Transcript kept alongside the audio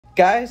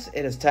Guys,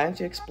 it is time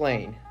to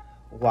explain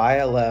why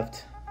I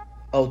left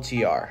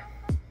OTR.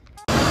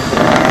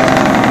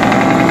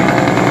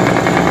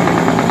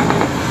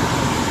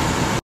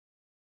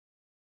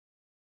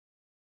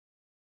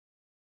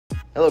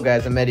 Hello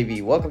guys, I'm Eddie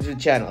V. Welcome to the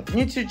channel. If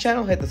you're new to the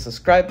channel, hit the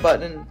subscribe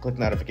button, click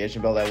the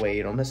notification bell, that way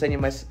you don't miss any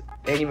of my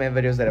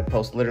videos that I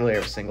post literally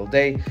every single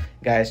day.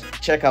 Guys,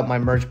 check out my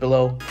merch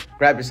below,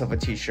 grab yourself a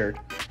t-shirt,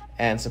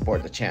 and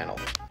support the channel.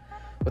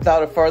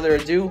 Without further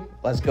ado,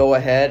 let's go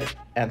ahead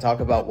and talk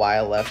about why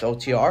I left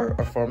OTR,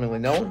 or formerly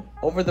known,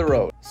 Over the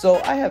Road.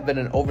 So I have been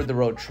an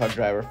over-the-road truck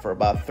driver for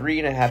about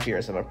 3.5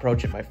 years. I'm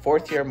approaching my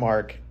 4th year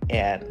mark,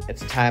 and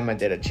it's time I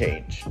did a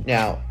change.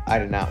 Now, I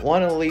did not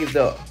want to leave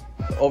the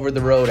over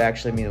the road.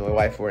 Actually, me and my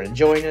wife were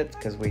enjoying it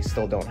because we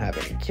still don't have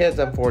any kids,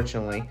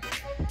 unfortunately.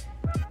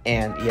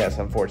 And yes,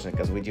 unfortunately,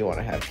 because we do want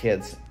to have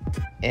kids.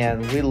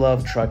 And we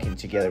love trucking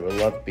together. We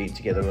love being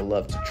together. We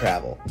love to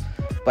travel.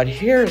 But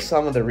here are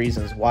some of the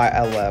reasons why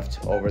I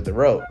left over the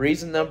road.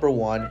 Reason number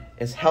one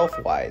is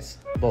health-wise.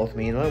 Both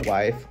me and my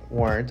wife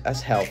weren't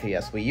as healthy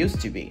as we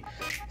used to be.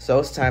 So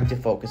it's time to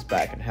focus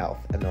back on health.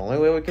 And the only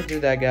way we can do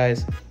that,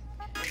 guys,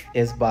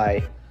 is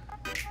by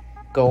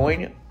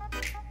going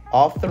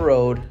off the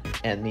road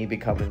and me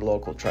becoming a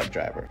local truck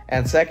driver.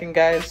 And second,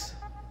 guys,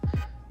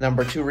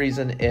 number two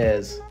reason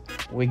is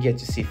we get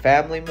to see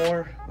family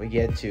more. We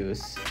get to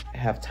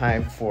have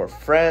time for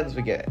friends.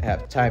 We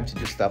have time to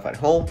do stuff at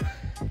home.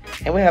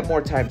 And we have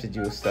more time to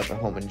do stuff at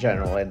home in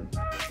general, and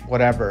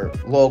whatever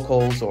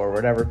locals or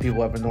whatever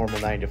people have a normal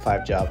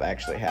 9-to-5 job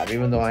actually have,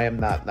 even though I am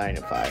not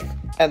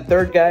 9-to-5. And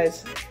third,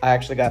 guys, I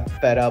actually got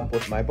fed up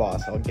with my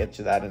boss. I'll get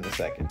to that in a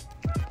second.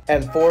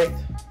 And fourth,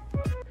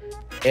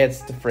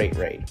 it's the freight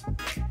rate,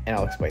 and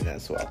I'll explain that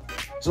as well.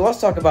 So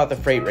let's talk about the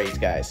freight rates,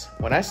 guys.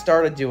 When I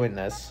started doing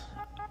this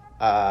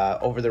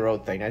over the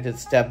road thing, I did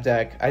step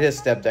deck. I did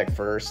step deck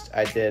first.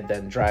 I did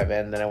then drive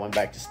in. Then I went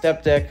back to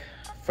step deck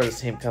for the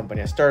same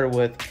company I started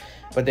with,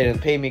 but they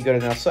didn't pay me good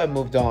enough, so I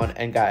moved on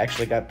and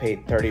actually got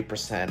paid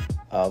 30%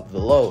 of the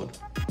load.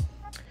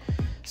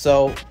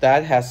 So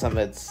that has some of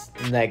its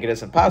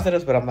negatives and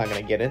positives, but I'm not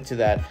going to get into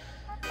that.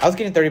 I was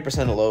getting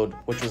 30% of the load,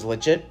 which was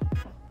legit.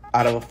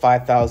 Out of a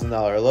 $5,000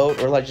 load,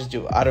 or let's just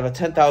do out of a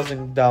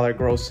 $10,000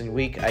 grossing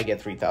week, I get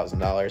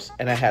 $3,000.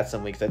 And I had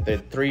some weeks that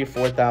did $3,000 to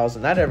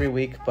 $4,000, not every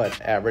week, but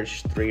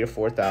average $3,000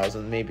 to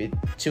 $4,000, maybe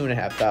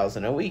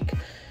 $2,500 a week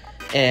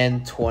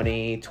in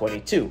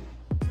 2022.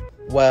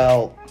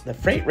 Well, the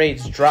freight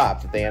rates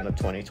dropped at the end of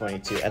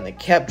 2022, and they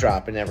kept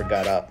dropping, never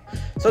got up.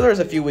 So there was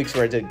a few weeks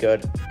where I did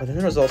good, but then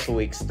there was also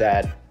weeks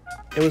that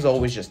it was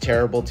always just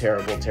terrible,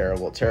 terrible,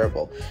 terrible,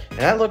 terrible.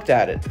 And I looked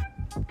at it.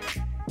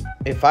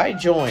 If I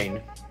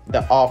join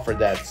the offer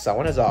that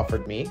someone has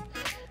offered me,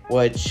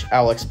 which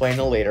I'll explain in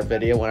a later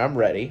video when I'm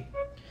ready,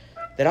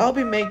 that I'll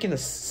be making the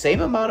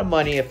same amount of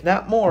money, if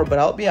not more, but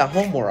I'll be at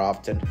home more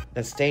often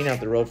than staying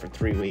out the road for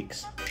 3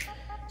 weeks.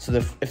 So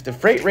if the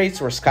freight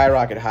rates were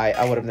skyrocket high,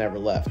 I would have never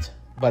left.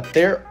 But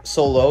they're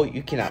so low,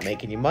 you cannot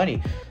make any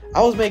money.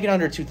 I was making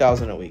under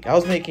 $2,000 a week. I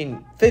was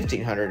making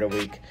 $1,500 a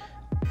week.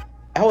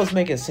 I was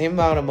making the same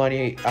amount of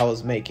money I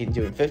was making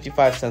doing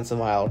 55 cents a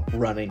mile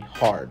running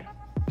hard.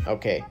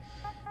 Okay,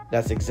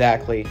 that's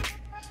exactly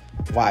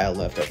why I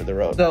left over the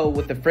road. So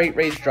with the freight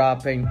rates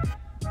dropping,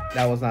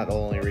 that was not the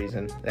only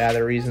reason. The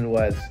other reason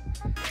was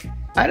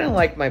I didn't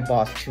like my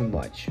boss too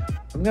much.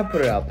 I'm gonna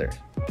put it out there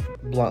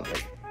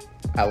bluntly.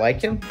 I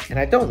like him and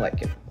I don't like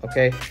him,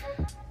 okay?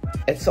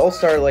 It's all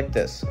started like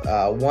this.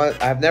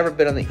 I've never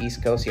been on the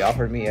East Coast. He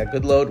offered me a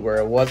good load where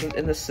it wasn't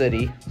in the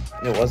city,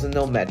 it wasn't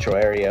no metro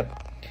area,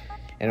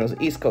 and it was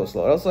an East Coast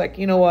load. I was like,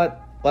 you know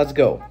what? Let's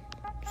go.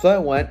 So I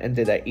went and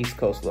did that East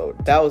Coast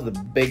load. That was the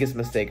biggest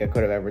mistake I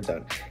could have ever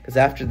done, because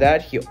after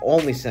that, he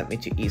only sent me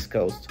to East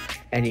Coast,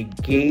 and he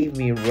gave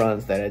me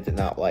runs that I did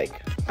not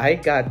like. I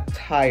got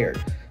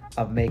tired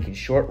of making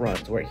short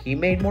runs where he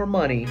made more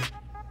money,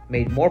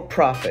 made more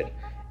profit,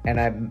 and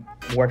I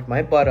worked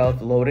my butt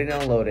off, loaded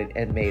and unloaded,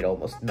 and made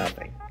almost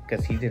nothing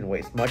because he didn't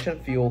waste much on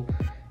fuel.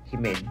 He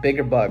made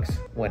bigger bucks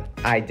when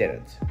I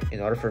didn't.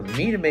 In order for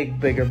me to make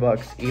bigger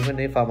bucks, even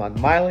if I'm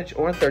on mileage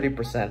or on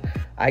 30%,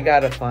 I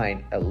gotta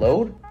find a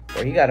load,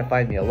 or he gotta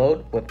find me a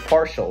load with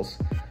partials,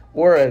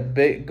 or a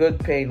big, good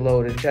paying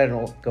load in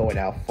general going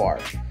out far.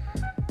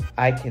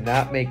 I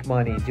cannot make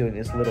money doing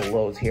these little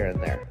loads here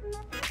and there.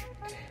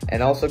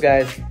 And also,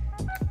 guys,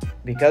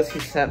 because he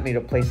sent me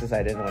to places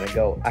I didn't want to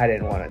go, I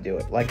didn't want to do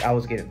it. Like, I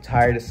was getting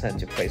tired of sent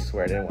to places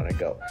where I didn't want to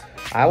go.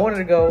 I wanted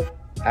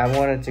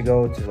to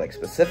go to like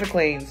specific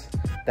lanes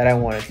that I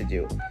wanted to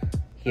do.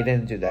 He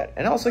didn't do that.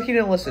 And also, he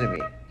didn't listen to me.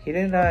 He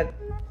did not,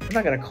 I'm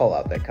not going to call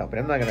out that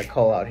company. I'm not going to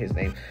call out his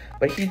name.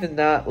 But he did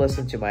not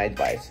listen to my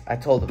advice. I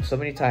told him so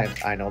many times,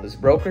 I know this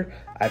broker.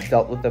 I've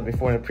dealt with them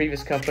before in a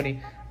previous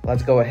company.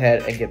 Let's go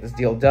ahead and get this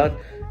deal done.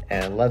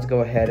 And let's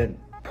go ahead and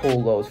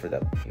pull loads for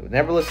them. He would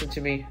never listen to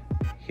me.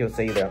 He would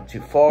say either I'm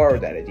too far or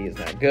that idea is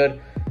not good,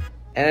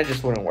 and it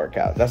just wouldn't work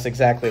out. That's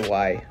exactly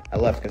why I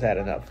left, because I had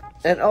enough.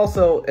 And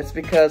also, it's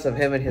because of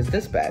him and his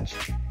dispatch.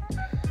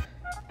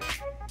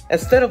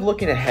 Instead of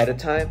looking ahead of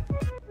time,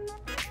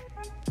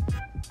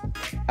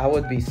 I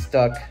would be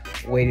stuck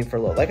waiting for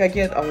load. Like, I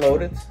get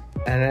unloaded,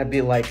 and I'd be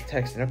like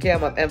texting, okay,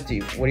 I'm empty.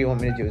 What do you want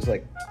me to do? It's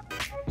like,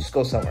 just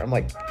go somewhere. I'm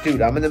like, dude,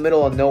 I'm in the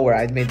middle of nowhere.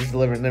 I made this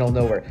delivery in the middle of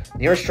nowhere. The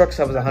nearest truck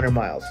stop is 100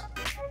 miles.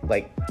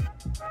 Like,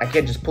 I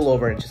can't just pull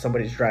over into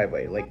somebody's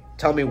driveway. Like,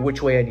 tell me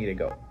which way I need to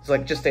go. It's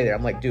like, just stay there.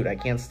 I'm like, dude, I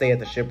can't stay at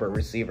the shipper or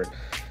receiver.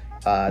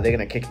 They're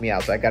gonna kick me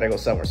out, so I gotta go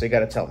somewhere. So you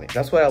gotta tell me.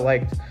 That's what I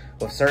liked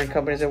with certain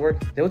companies at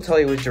work. They would tell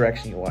you which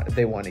direction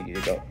they wanted you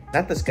to go.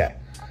 Not this guy.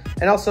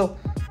 And also,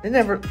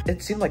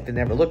 it seemed like they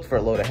never looked for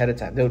a load ahead of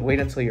time. They would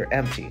wait until you're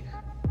empty.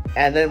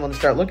 And then when they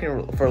start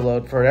looking for a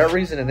load, for whatever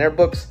reason in their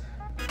books,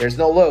 there's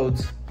no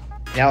loads.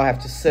 Now I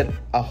have to sit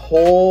a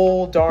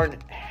whole darn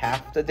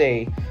half the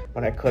day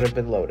when I could have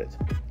been loaded.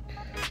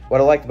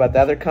 What I liked about the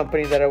other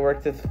company that I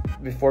worked with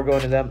before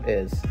going to them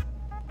is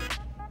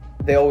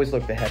they always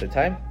looked ahead of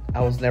time.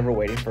 I was never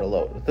waiting for a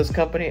load. With this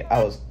company,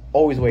 I was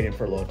always waiting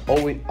for a load.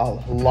 Always a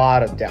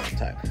lot of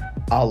downtime.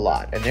 A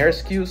lot. And their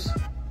excuse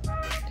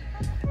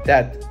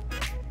that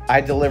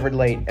I delivered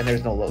late and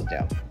there's no load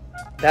down.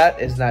 That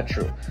is not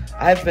true.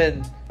 I've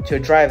been to a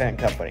dry van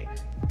company.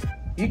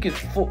 You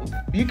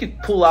could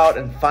pull out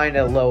and find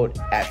a load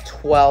at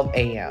 12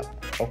 a.m.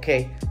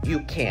 Okay? You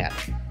can't.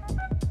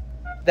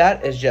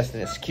 That is just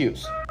an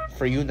excuse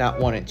for you not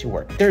wanting to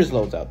work. There's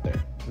loads out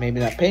there. Maybe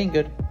not paying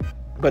good,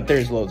 but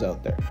there's loads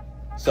out there.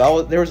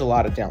 So there was a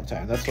lot of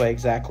downtime. That's why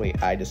exactly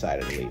I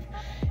decided to leave.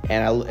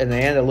 And in the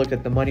end, I looked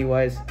at the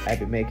money-wise. I'd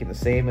be making the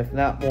same, if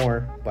not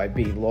more, by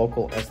being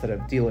local instead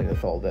of dealing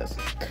with all this.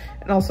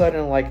 And also, I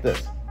didn't like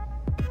this.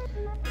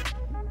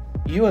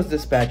 You as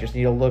dispatchers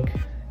need to look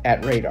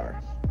at radar.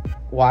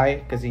 Why?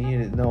 Because you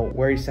need to know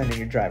where you're sending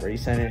your driver. Are you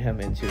sending him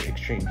into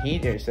extreme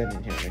heat? Are you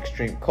sending him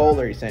extreme cold?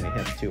 Are you sending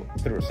him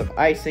through some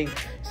icing?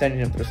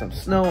 Sending him through some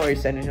snow? Are you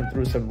sending him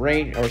through some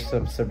rain or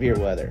some severe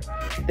weather?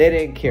 They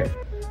didn't care.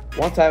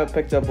 One time I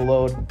picked up a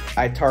load,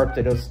 I tarped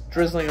it. It was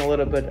drizzling a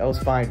little bit. I was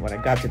fine. When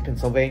I got to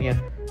Pennsylvania,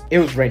 it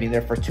was raining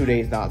there for 2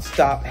 days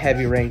non-stop,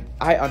 heavy rain.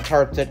 I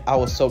untarped it. I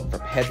was soaked from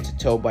head to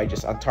toe by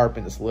just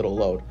untarping this little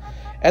load.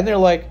 And they're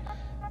like,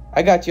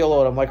 I got you a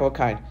load. I'm like, what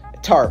kind?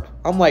 Tarp.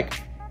 I'm like,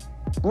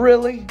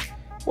 really?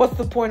 What's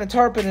the point of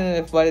tarping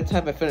it if by the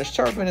time I finish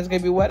tarping it's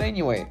gonna be wet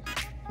anyway?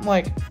 I'm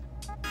like,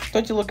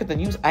 don't you look at the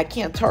news? I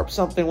can't tarp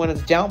something when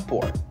it's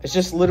downpour. It's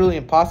just literally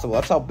impossible.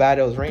 That's how bad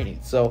it was raining.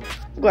 So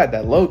I'm glad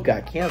that load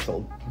got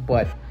canceled.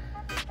 But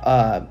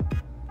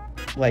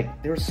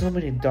like, there were so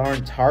many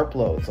darn tarp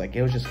loads. Like,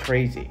 it was just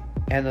crazy.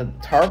 And the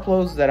tarp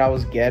loads that I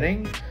was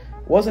getting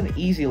wasn't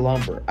easy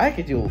lumber. I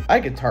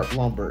could tarp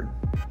lumber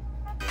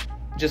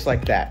just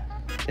like that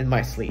in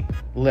my sleep,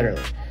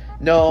 literally.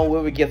 No, we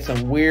would get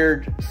some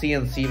weird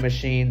CNC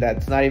machine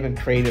that's not even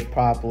crated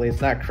properly. It's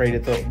not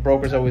crated, so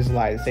brokers always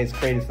lie. They say it's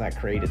crated, it's not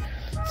crated.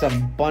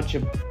 Some bunch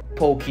of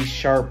pokey,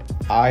 sharp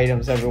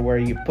items everywhere.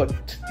 You put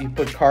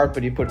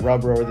carpet, you put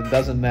rubber over it. It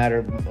doesn't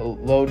matter.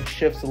 Load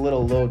shifts a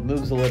little, load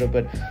moves a little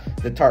bit.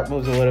 The tarp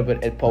moves a little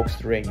bit, it pokes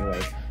through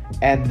anyway.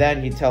 And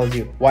then he tells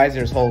you, why is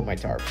there a hole in my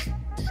tarps?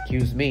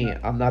 Excuse me,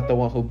 I'm not the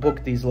one who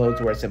booked these loads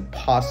where it's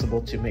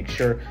impossible to make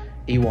sure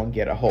you won't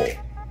get a hole.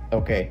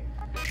 Okay?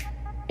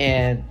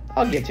 And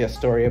I'll get you a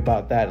story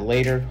about that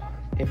later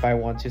if I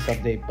want to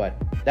someday, but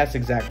that's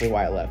exactly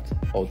why I left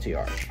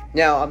OTR.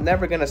 Now, I'm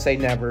never going to say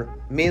never.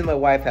 Me and my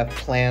wife have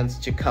plans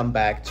to come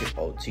back to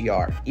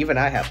OTR. Even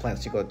I have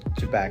plans to go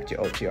back to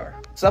OTR.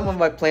 Some of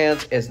my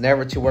plans is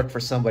never to work for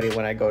somebody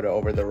when I go to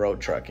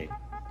over-the-road trucking.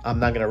 I'm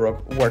not going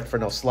to work for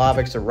no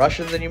Slavics or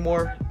Russians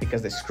anymore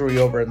because they screw you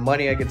over in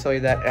money, I can tell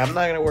you that. And I'm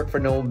not going to work for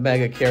no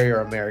mega carrier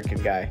or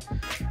American guy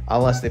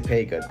unless they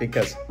pay good,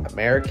 because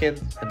American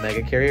and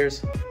mega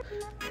carriers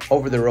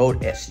over the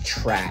road is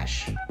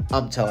trash.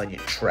 I'm telling you,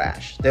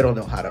 trash. They don't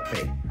know how to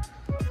pay.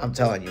 I'm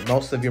telling you,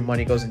 most of your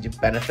money goes into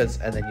benefits,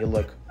 and then you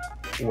look,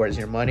 where's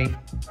your money?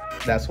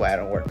 That's why I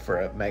don't work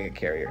for mega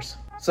carriers.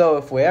 So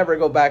if we ever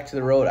go back to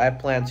the road, I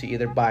plan to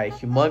either buy a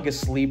humongous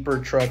sleeper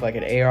truck, like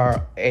an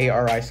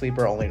ARI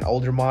sleeper, only an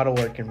older model,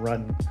 where it can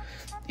run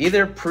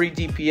either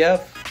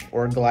pre-DPF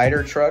or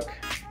glider truck,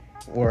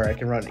 where I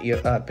can run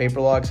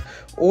paper logs,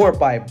 or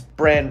buy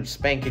brand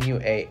spanking new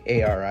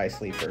ARI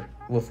sleeper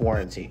with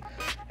warranty.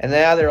 And the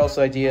other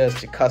also idea is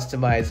to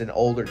customize an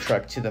older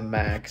truck to the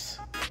max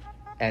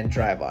and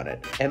drive on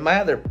it. And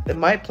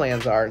my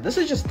plans are, this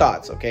is just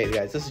thoughts, okay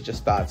guys, this is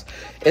just thoughts,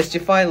 is to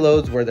find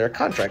loads where they're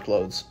contract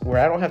loads, where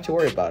I don't have to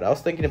worry about it. I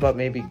was thinking about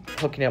maybe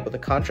hooking up with a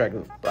contract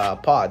with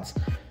pods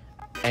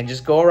and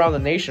just go around the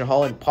nation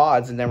hauling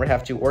pods and never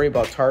have to worry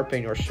about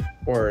tarping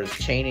or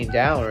chaining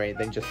down or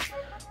anything,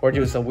 or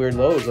do some weird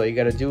loads. All you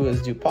gotta do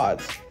is do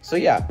pods. So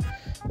yeah,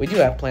 we do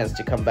have plans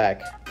to come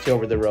back to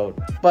over the road,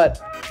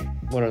 but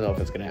we don't know if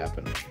it's gonna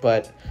happen.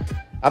 But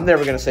I'm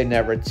never gonna say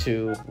never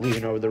to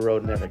leaving over the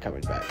road and never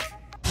coming back.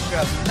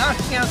 Not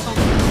canceled.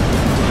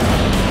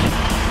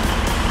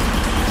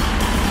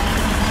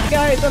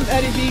 Guys, I'm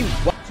Eddie B.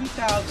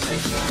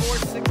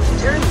 2004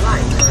 turn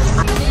right.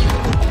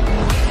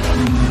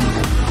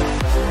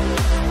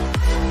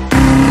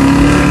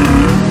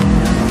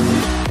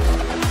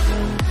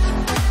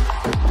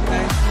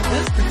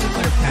 This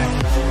particular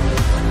package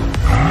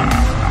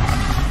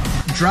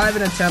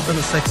driving attempt on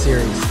the 6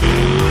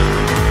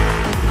 Series.